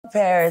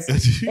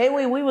Paris.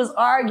 Anyway, we was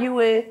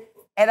arguing,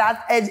 and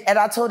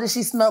I told her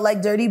she smelled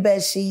like dirty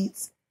bed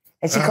sheets,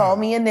 and she called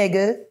me a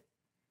nigga.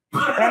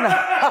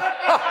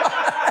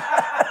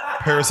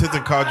 Paris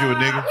Hilton called you a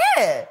nigga?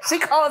 Yeah, she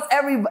calls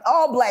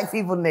all black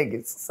people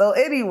niggas. So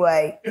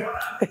anyway. Damn.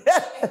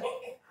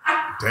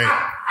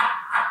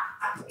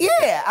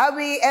 Yeah, I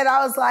mean, and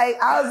I was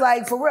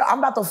like, for real, I'm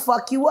about to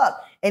fuck you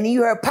up. And then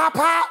you heard pop,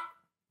 pop.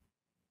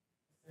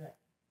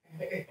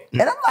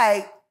 And I'm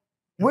like,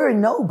 we're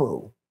in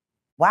Nobu.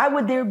 Why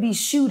would there be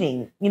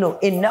shooting, in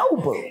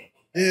Nobu?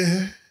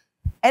 Yeah.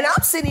 And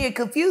I'm sitting here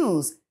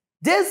confused.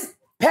 This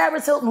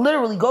Paris Hilton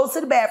literally goes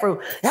to the bathroom,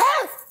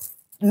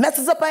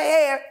 messes up her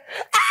hair,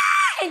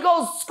 and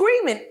goes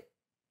screaming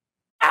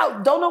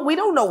out. We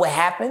don't know what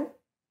happened.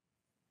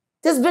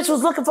 This bitch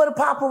was looking for the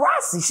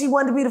paparazzi. She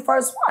wanted to be the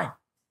first one.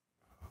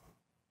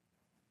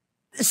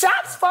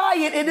 Shots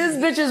fired, and this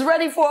bitch is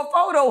ready for a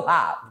photo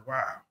op.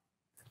 Wow.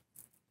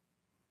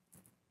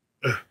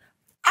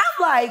 I'm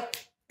like,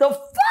 the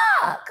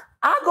fuck?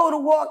 I go to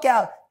walk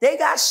out. They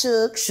got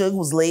Suge. Suge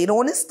was laid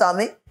on his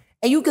stomach.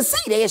 And you can see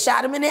they had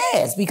shot him in the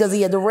ass because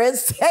he had the red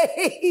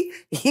stain.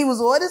 He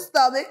was on his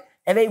stomach,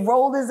 and they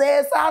rolled his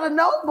ass out of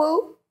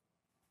Nobu.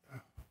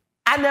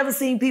 I never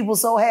seen people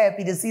so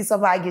happy to see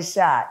somebody get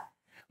shot.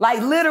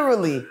 Like,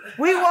 literally.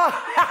 We walked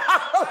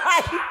out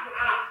like...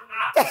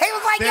 He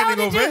was like, yo,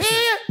 did you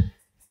hear?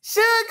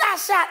 Suge got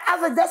shot. I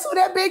was like, that's who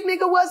that big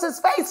nigga was. His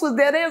face was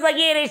there. They was like,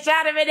 yeah, they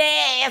shot him in the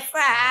ass.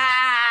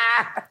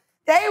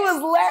 They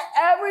was let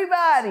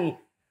everybody.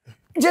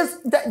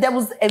 Just, that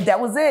was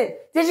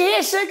it. Did you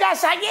hear Suge got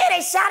shot? Yeah,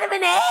 they shot him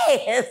in the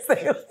ass.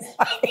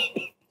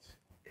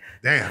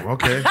 Damn,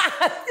 okay.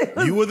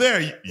 You were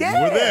there. You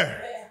were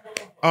there.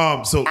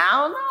 So I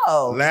don't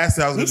know. Last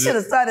I was he should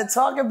have started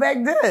talking back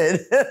then.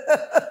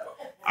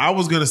 I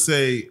was gonna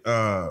say,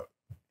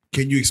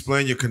 can you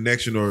explain your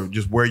connection or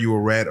just where you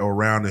were at or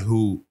around and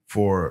who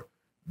for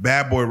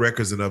Bad Boy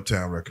Records and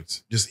Uptown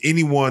Records? Just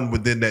anyone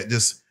within that.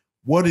 Just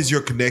what is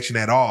your connection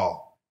at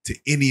all to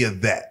any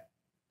of that,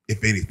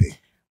 if anything?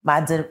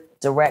 My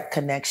direct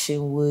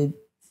connection would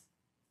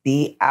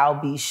be, I'll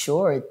be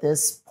sure at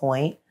this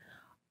point.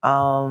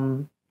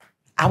 I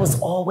was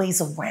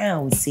always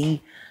around.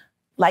 See.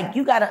 Like,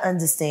 you got to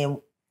understand,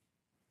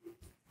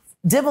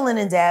 dibbling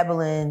and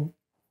dabbling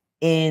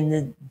in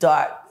the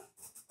dark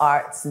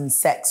arts and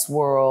sex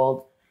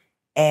world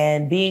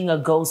and being a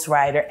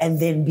ghostwriter and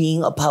then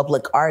being a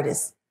public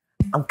artist,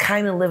 I'm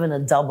kind of living a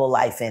double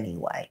life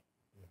anyway.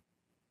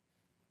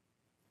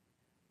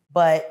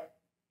 But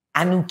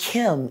I knew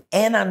Kim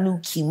and I knew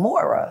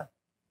Kimura.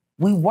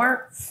 We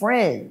weren't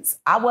friends.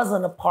 I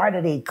wasn't a part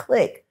of their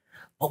clique,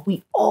 but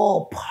we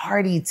all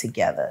partied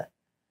together.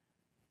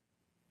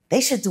 They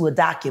should do a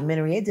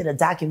documentary. They did a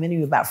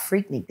documentary about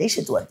Freaknik. They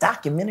should do a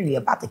documentary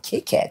about the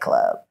Kit Kat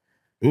Club.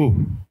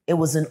 Ooh. It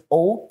was an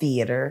old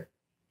theater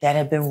that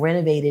had been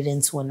renovated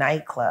into a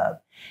nightclub.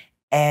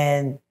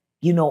 And,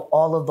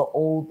 all of the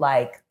old,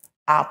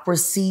 opera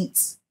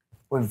seats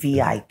were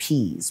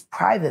VIPs,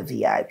 private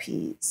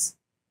VIPs.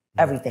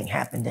 Everything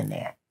happened in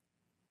there.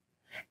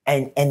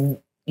 And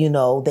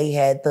they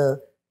had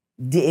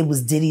it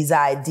was Diddy's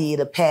idea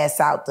to pass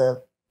out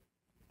the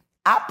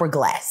opera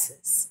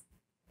glasses.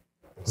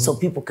 So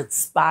people could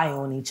spy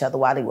on each other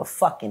while they were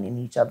fucking in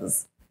each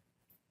other's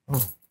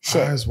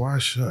shit. Eyes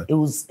wide shut. It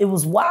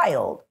was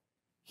wild.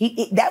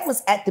 That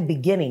was at the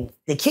beginning.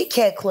 The Kit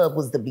Kat Club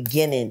was the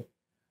beginning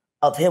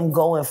of him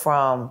going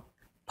from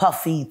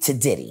Puffy to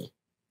Diddy.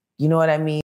 You know what I mean?